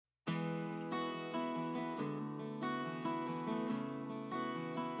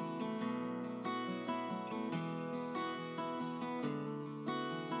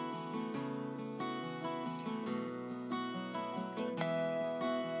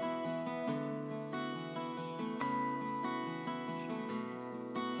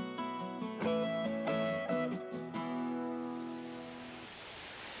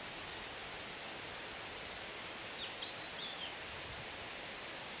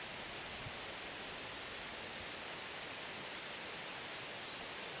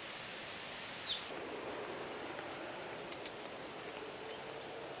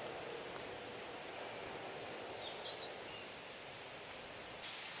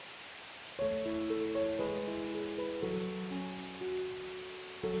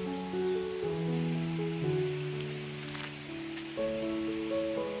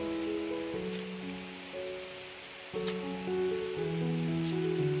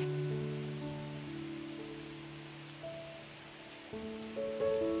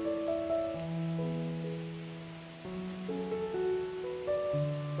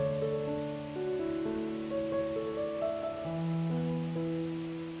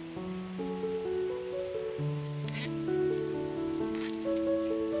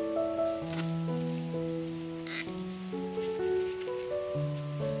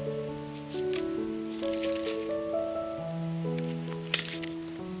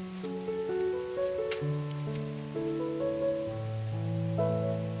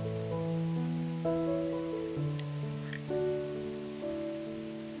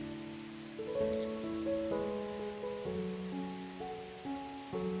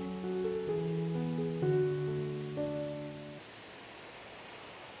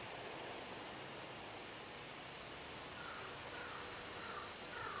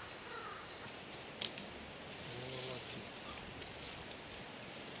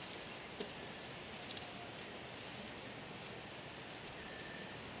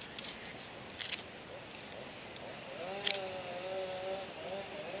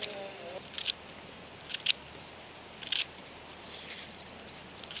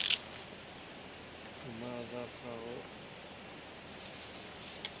さを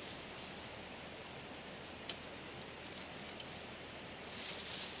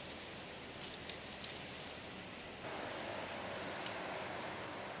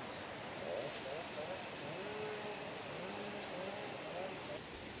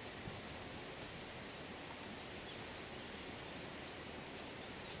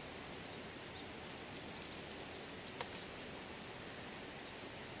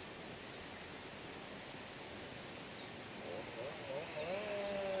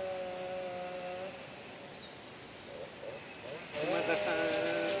今田さん、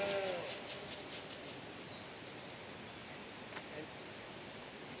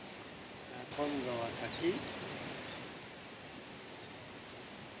今度は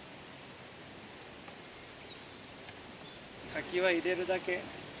柿は入れるだけ。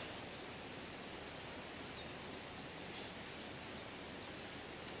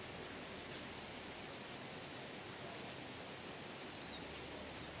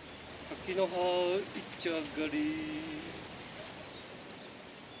柿の葉いっちゃがり。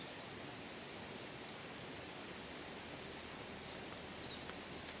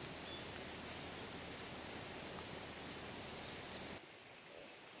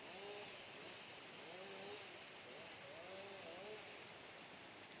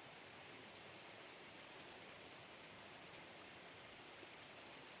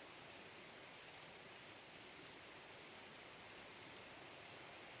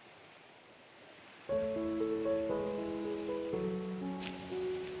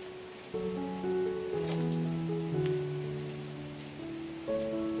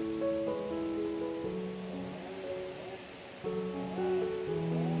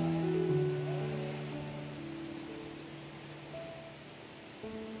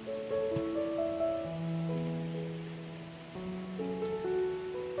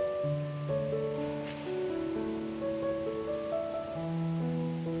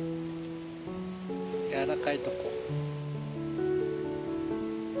柔らかいとこ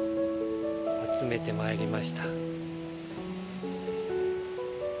集めてまいりました。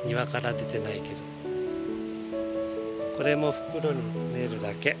庭から出てないけど、これも袋に詰める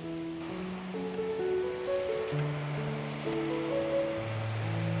だけ。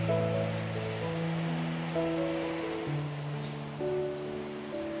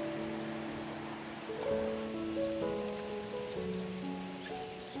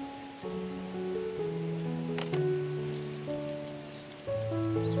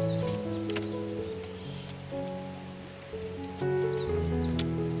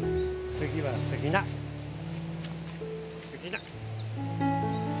次はすぎな。今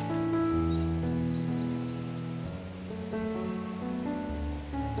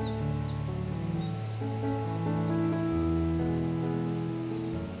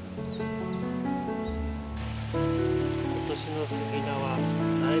年のスギナは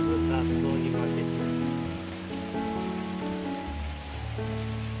だいぶ雑草に負けて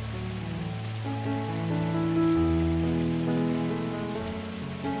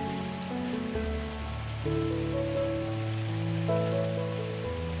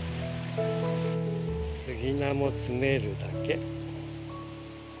スギナも詰めるだけ。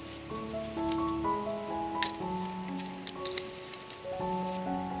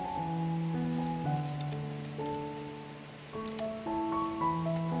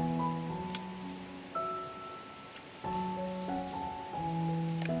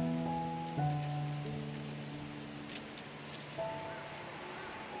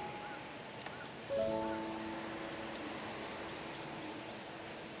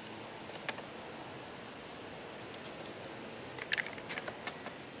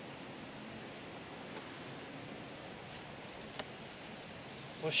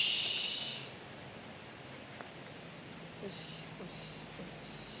よしよしよしよし。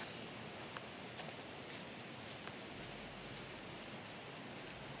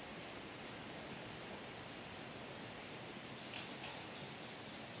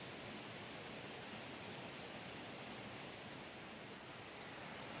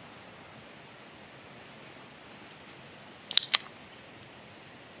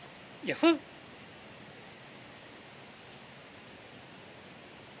ヤッフー。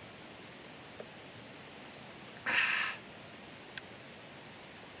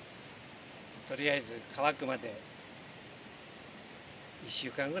とりあえず乾くまで1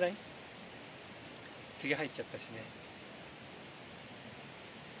週間ぐらい。次入っちゃったしね。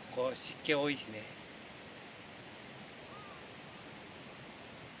ここ湿気多いしね。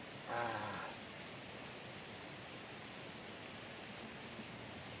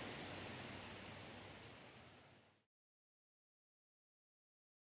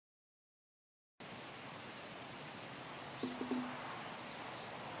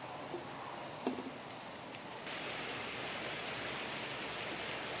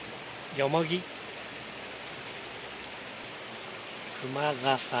よもぎ、熊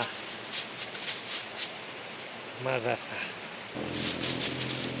笹、柿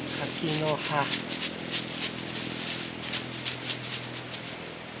の葉、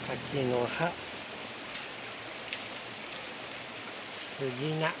す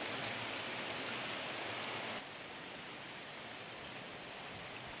ぎな、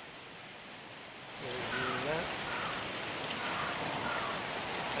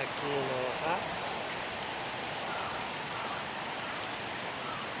柿の葉、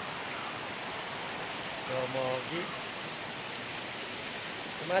よもぎ、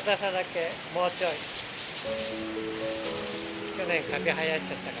熊笹だけもうちょい。去年カビ生やし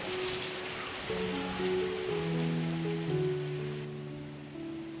ちゃったから。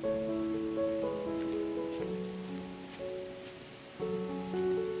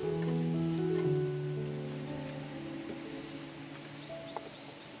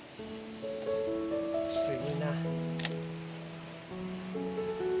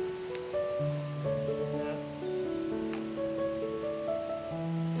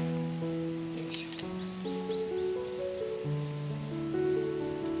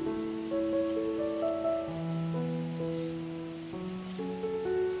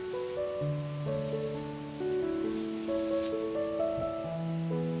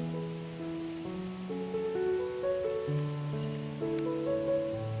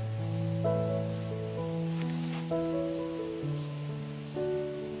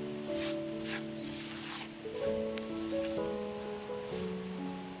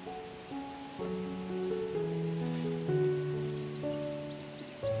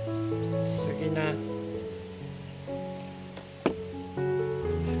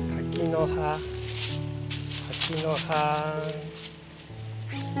柿の葉、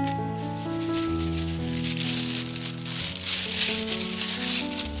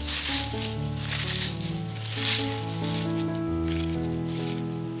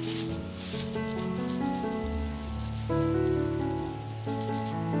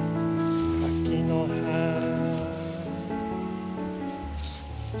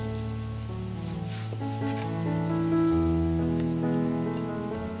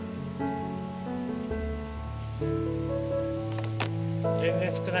全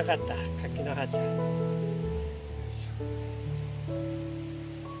然少なかった柿の葉茶。よ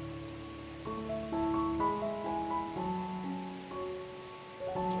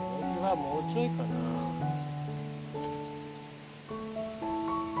もぎはもうちょいかな。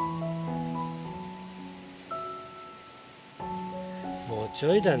もうち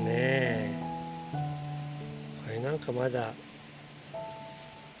ょいだね。これなんかまだ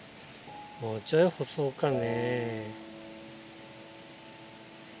もうちょい細かね。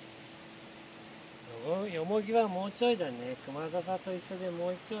よもぎはもうちょいだね。熊笹と一緒でも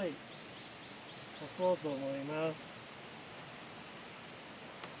うちょい干そうと思います。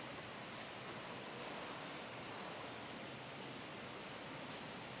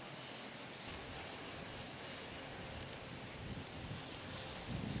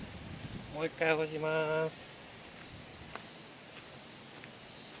もう一回干します。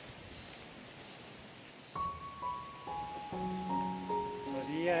と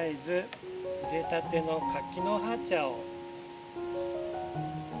りあえず入れたての柿の葉茶を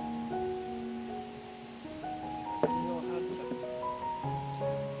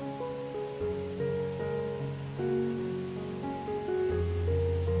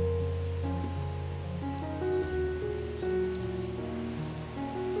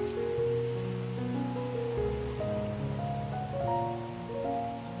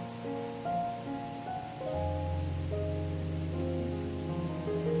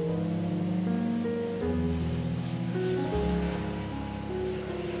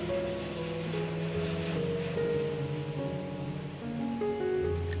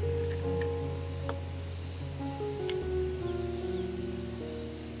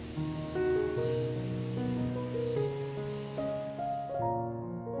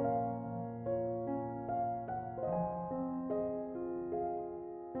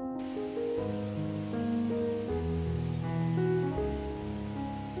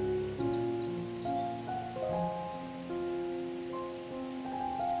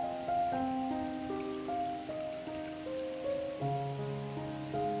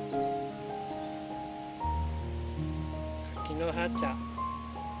柿の葉茶、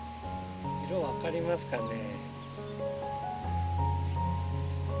色わかりますかね。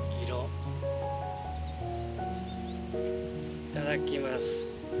色いただきます。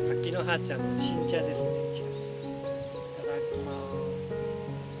柿の葉茶の新茶ですね。いただきます。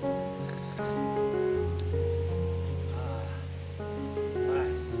うまい。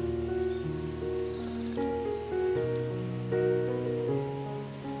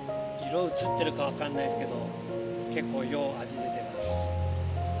映ってるかわかんないですけど、結構よう味出て